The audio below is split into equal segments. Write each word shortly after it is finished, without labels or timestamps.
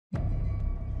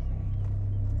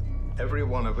Every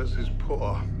one of us is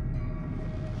poor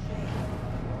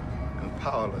and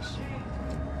powerless.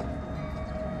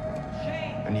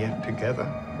 And yet together,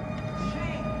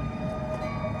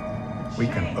 we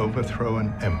can overthrow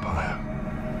an empire.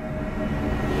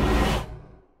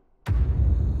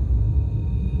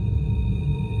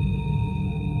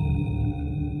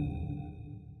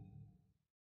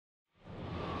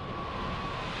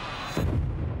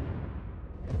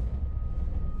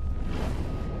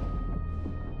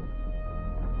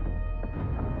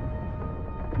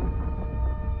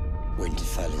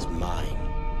 Winterfell is mine.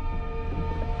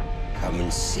 Come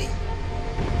and see.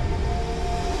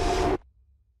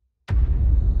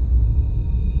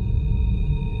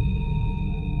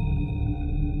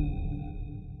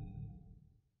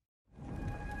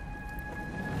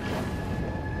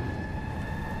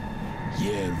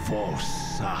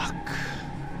 Vosak.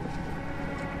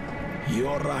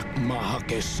 Yorak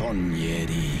mahake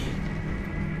sonyeri.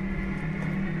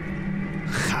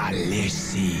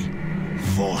 Khalesi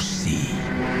vosi.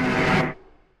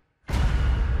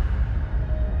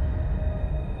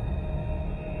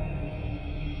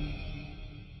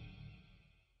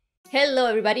 Hello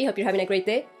everybody, hope you're having a great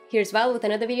day. Here's Val with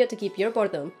another video to keep your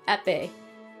boredom at bay.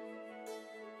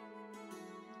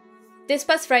 This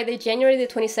past Friday, January the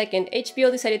 22nd,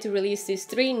 HBO decided to release these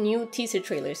 3 new teaser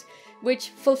trailers, which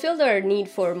fulfilled our need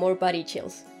for more body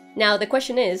chills. Now the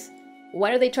question is,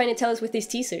 what are they trying to tell us with these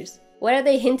teasers? What are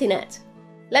they hinting at?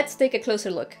 Let's take a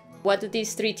closer look. What do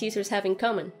these 3 teasers have in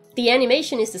common? The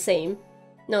animation is the same.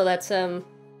 No, that's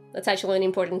actually an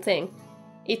important thing.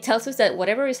 It tells us that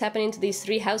whatever is happening to these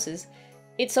 3 houses,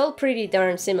 it's all pretty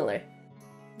darn similar.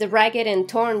 The ragged and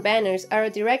torn banners are a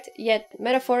direct yet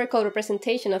metaphorical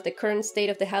representation of the current state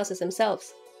of the houses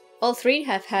themselves. All 3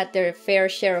 have had their fair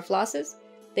share of losses,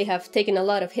 they have taken a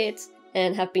lot of hits,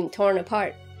 and have been torn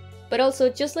apart. But also,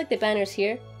 just like the banners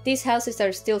here, these houses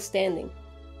are still standing.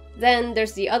 Then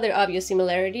there's the other obvious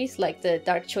similarities, like the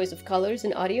dark choice of colors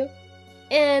and audio,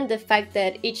 and the fact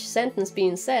that each sentence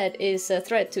being said is a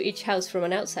threat to each house from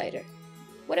an outsider.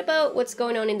 What about what's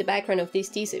going on in the background of these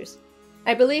teasers?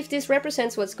 I believe this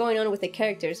represents what's going on with the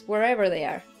characters, wherever they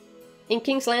are. In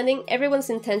King's Landing,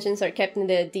 everyone's intentions are kept in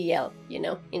the DL, you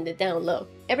know, in the down low.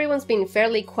 Everyone's been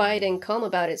fairly quiet and calm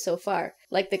about it so far,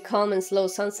 like the calm and slow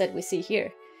sunset we see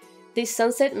here. This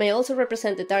sunset may also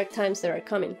represent the dark times that are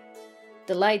coming,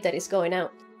 the light that is going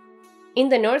out. In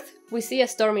the north, we see a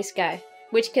stormy sky,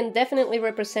 which can definitely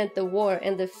represent the war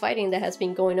and the fighting that has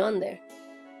been going on there.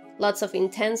 Lots of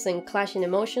intense and clashing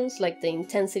emotions, like the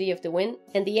intensity of the wind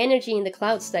and the energy in the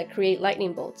clouds that create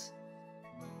lightning bolts.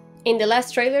 In the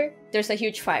last trailer, there's a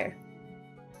huge fire.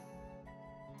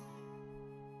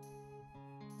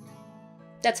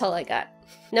 That's all I got.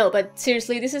 No, but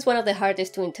seriously, this is one of the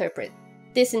hardest to interpret.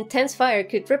 This intense fire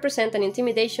could represent an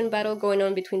intimidation battle going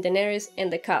on between Daenerys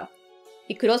and the Khal.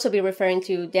 It could also be referring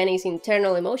to Dany's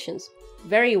internal emotions,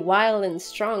 very wild and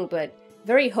strong, but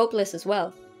very hopeless as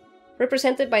well,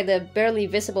 represented by the barely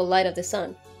visible light of the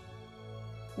sun.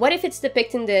 What if it's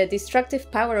depicting the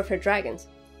destructive power of her dragons,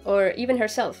 or even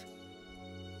herself?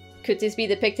 Could this be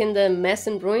depicting the mess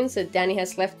and ruins that Dany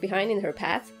has left behind in her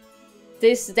path?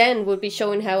 This then would be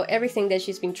showing how everything that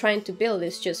she's been trying to build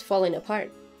is just falling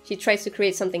apart. She tries to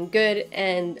create something good,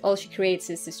 and all she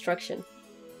creates is destruction.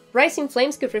 Rising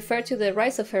Flames could refer to the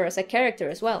rise of her as a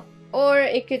character as well. Or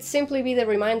it could simply be the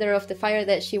reminder of the fire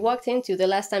that she walked into the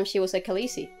last time she was a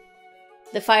Khaleesi.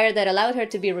 The fire that allowed her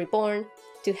to be reborn,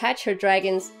 to hatch her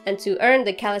dragons, and to earn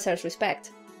the Khalasar's respect.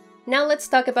 Now let's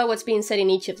talk about what's being said in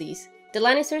each of these. The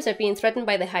Lannisters are being threatened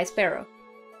by the High Sparrow.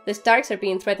 The Starks are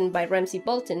being threatened by Ramsay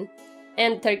Bolton.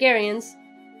 And the Targaryens,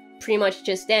 pretty much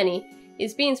just Dany,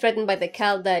 is being threatened by the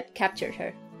Khal that captured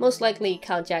her, most likely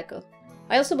Khal Jaqo.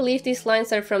 I also believe these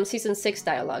lines are from Season 6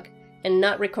 dialogue, and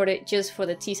not recorded just for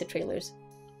the teaser trailers.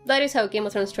 That is how Game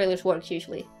of Thrones trailers work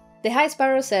usually. The High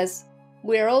Sparrow says,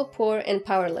 "We are all poor and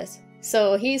powerless,"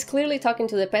 so he is clearly talking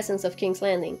to the peasants of King's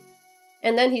Landing.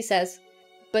 And then he says,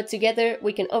 "But together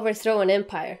we can overthrow an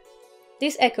empire."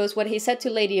 This echoes what he said to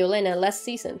Lady Olenna last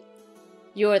season.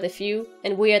 "You are the few,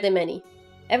 and we are the many."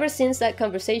 Ever since that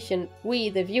conversation, we,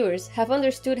 the viewers, have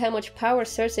understood how much power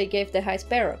Cersei gave the High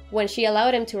Sparrow when she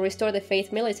allowed him to restore the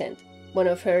Faith Militant, one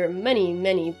of her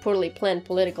many poorly planned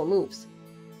political moves.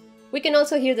 We can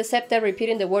also hear the Septa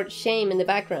repeating the word shame in the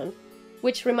background,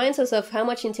 which reminds us of how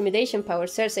much intimidation power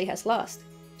Cersei has lost.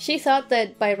 She thought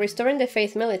that by restoring the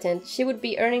Faith Militant, she would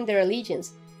be earning their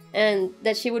allegiance, and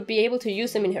that she would be able to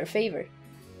use them in her favor.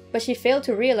 But she failed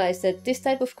to realize that this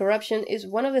type of corruption is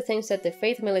one of the things that the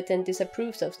Faith Militant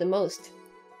disapproves of the most.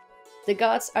 The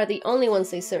gods are the only ones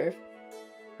they serve.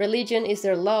 Religion is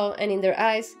their law, and in their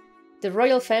eyes, the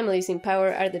royal families in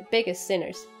power are the biggest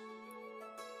sinners.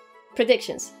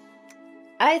 Predictions.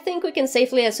 I think we can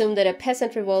safely assume that a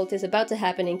peasant revolt is about to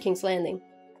happen in King's Landing.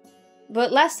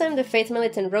 But last time the Faith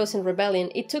Militant rose in rebellion,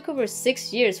 it took over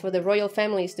 6 years for the royal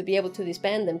families to be able to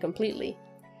disband them completely.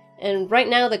 And right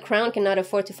now the crown cannot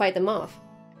afford to fight them off,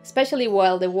 especially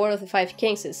while the War of the Five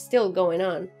Kings is still going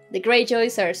on. The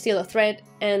Greyjoys are still a threat,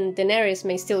 and Daenerys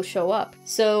may still show up.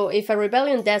 So if a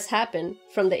rebellion does happen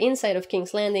from the inside of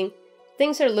King's Landing,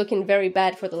 things are looking very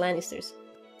bad for the Lannisters.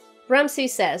 Ramsay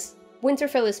says,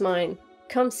 "Winterfell is mine.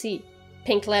 Come see."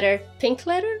 Pink letter. Pink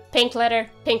letter? Pink letter.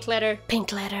 Pink letter.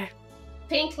 Pink letter.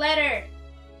 Pink letter!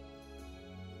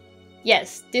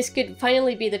 Yes, this could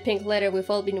finally be the pink letter we've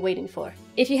all been waiting for.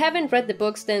 If you haven't read the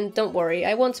books, then don't worry,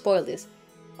 I won't spoil this.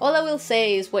 All I will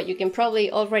say is what you can probably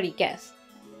already guess.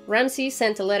 Ramsay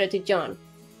sent a letter to Jon.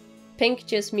 Pink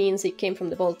just means it came from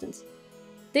the Boltons.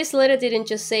 This letter didn't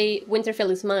just say,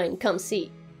 "Winterfell is mine, come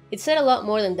see." It said a lot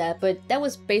more than that, but that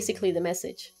was basically the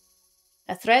message.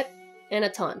 A threat and a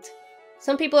taunt.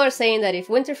 Some people are saying that if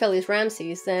Winterfell is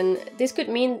Ramsay's, then this could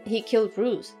mean he killed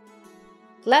Roose.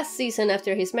 Last season,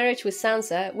 after his marriage with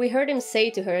Sansa, we heard him say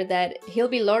to her that he'll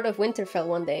be Lord of Winterfell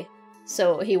one day.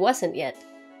 So he wasn't yet.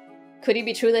 Could it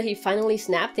be true that he finally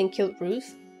snapped and killed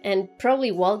Roose? And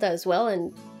probably Walda as well,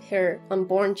 and her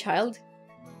unborn child?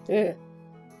 Ugh.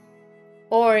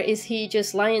 Or is he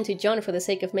just lying to Jon for the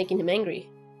sake of making him angry?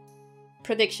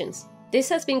 Predictions. This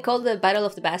has been called the Battle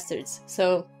of the Bastards,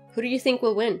 so who do you think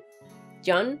will win?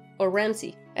 Jon or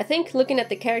Ramsay? I think looking at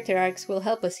the character arcs will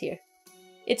help us here.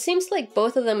 It seems like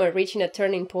both of them are reaching a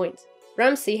turning point.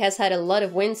 Ramsay has had a lot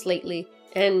of wins lately,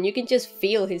 and you can just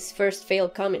feel his first fail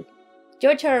coming.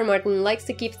 George R.R. Martin likes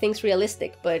to keep things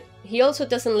realistic, but he also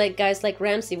doesn't let guys like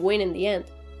Ramsay win in the end.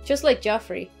 Just like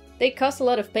Joffrey, they cause a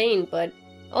lot of pain, but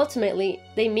ultimately,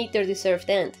 they meet their deserved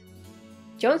end.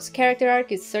 Jon's character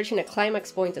arc is searching a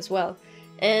climax point as well,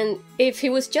 and if he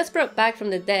was just brought back from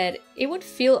the dead, it would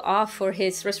feel off for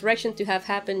his resurrection to have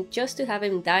happened just to have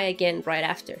him die again right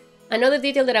after. Another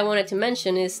detail that I wanted to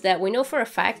mention is that we know for a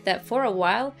fact that for a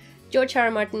while, George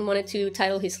R.R. Martin wanted to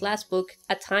title his last book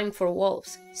A Time for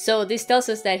Wolves. So this tells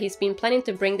us that he's been planning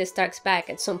to bring the Starks back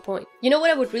at some point. You know what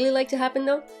I would really like to happen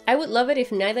though? I would love it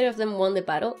if neither of them won the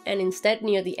battle, and instead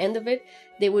near the end of it,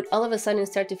 they would all of a sudden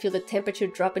start to feel the temperature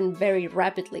dropping very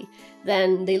rapidly.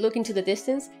 Then they look into the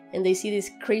distance and they see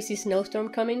this crazy snowstorm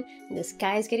coming, and the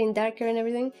sky's getting darker and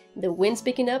everything, the wind's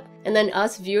picking up, and then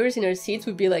us viewers in our seats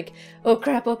would be like, "Oh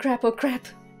crap, oh crap, oh crap."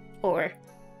 Or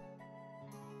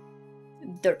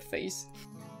dirt face.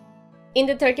 In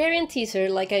the Targaryen teaser,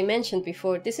 like I mentioned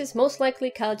before, this is most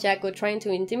likely Khal Drogo trying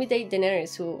to intimidate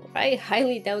Daenerys, who I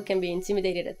highly doubt can be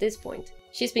intimidated at this point.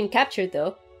 She's been captured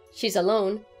though, she's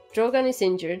alone, Drogon is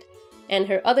injured, and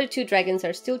her other two dragons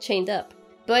are still chained up.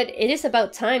 But it is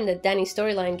about time that Dany's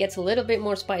storyline gets a little bit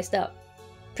more spiced up.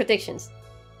 Predictions.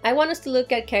 I want us to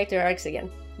look at character arcs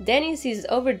again. Dany's is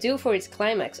overdue for its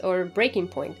climax or breaking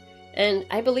point, and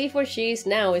I believe where she is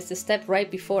now is the step right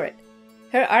before it.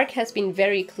 Her arc has been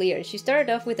very clear. She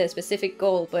started off with a specific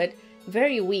goal, but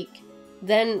very weak.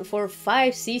 Then, for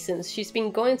 5 seasons, she's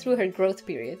been going through her growth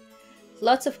period.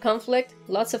 Lots of conflict,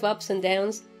 lots of ups and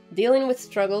downs, dealing with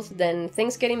struggles, then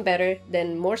things getting better,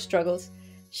 then more struggles.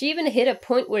 She even hit a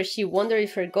point where she wondered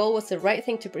if her goal was the right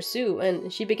thing to pursue,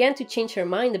 and she began to change her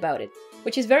mind about it,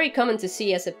 which is very common to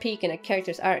see as a peak in a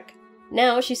character's arc.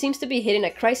 Now, she seems to be hitting a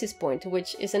crisis point,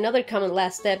 which is another common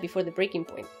last step before the breaking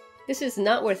point. This is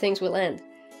not where things will end.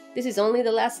 This is only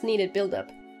the last needed build-up.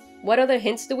 What other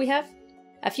hints do we have?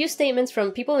 A few statements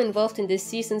from people involved in this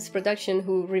season's production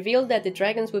who revealed that the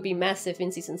dragons would be massive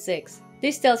in Season 6.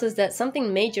 This tells us that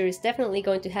something major is definitely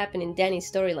going to happen in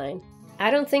Dany's storyline.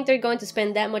 I don't think they're going to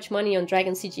spend that much money on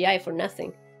dragon CGI for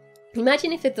nothing.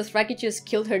 Imagine if the Dothraki just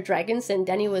killed her dragons and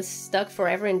Dany was stuck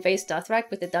forever in Vaes Dothrak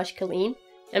with the Dutch Colleen.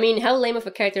 I mean, how lame of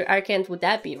a character arc end would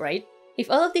that be, right? If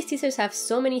all of these teasers have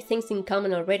so many things in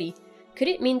common already, could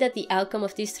it mean that the outcome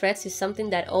of these threats is something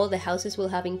that all the houses will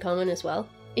have in common as well?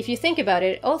 If you think about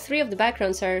it, all 3 of the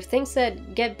backgrounds are things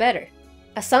that get better.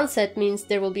 A sunset means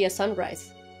there will be a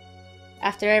sunrise.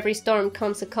 After every storm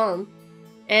comes a calm.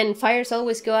 And fires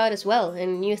always go out as well,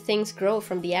 and new things grow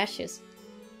from the ashes.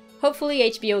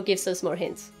 Hopefully HBO gives us more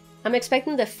hints. I'm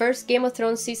expecting the first Game of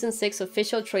Thrones Season 6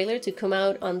 official trailer to come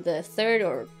out on the 3rd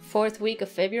or 4th week of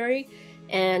February,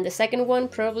 and the second one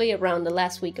probably around the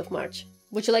last week of March.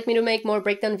 Would you like me to make more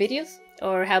breakdown videos?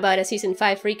 Or how about a Season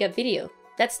 5 recap video?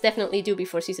 That's definitely due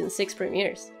before Season 6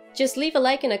 premieres. Just leave a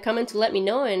like and a comment to let me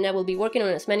know, and I will be working on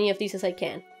as many of these as I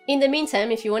can. In the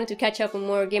meantime, if you wanted to catch up on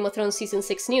more Game of Thrones Season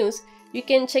 6 news, you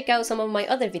can check out some of my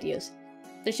other videos.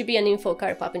 There should be an info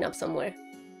card popping up somewhere.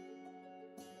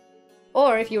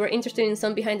 Or if you were interested in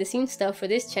some behind the scenes stuff for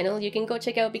this channel, you can go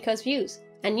check out Because Views,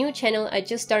 a new channel I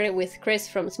just started with Chris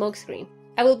from Smokescreen.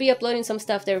 I will be uploading some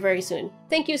stuff there very soon.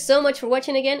 Thank you so much for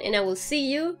watching again, and I will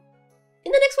see you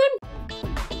in the next one!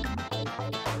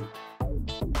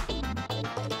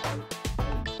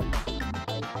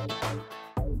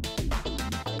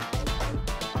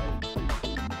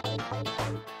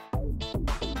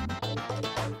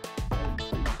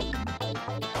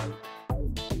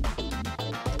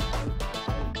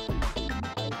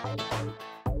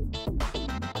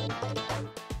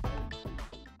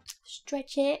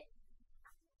 Stretch it.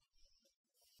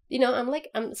 You know,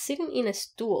 I'm sitting in a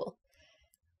stool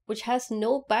which has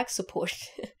no back support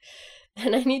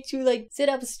and I need to like sit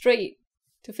up straight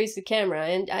to face the camera,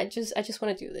 and I just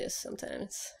want to do this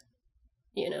sometimes.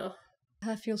 You know,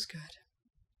 that feels good.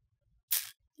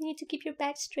 You need to keep your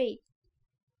back straight.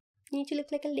 You need to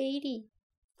look like a lady.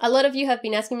 A lot of you have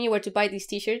been asking me where to buy these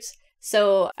t-shirts,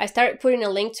 so I started putting a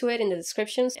link to it in the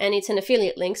descriptions, and it's an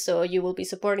affiliate link, so you will be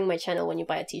supporting my channel when you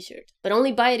buy a t-shirt. But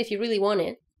only buy it if you really want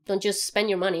it. Don't just spend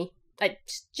your money.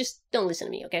 Just don't listen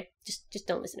to me, okay? Just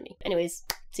don't listen to me. Anyways,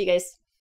 see you guys.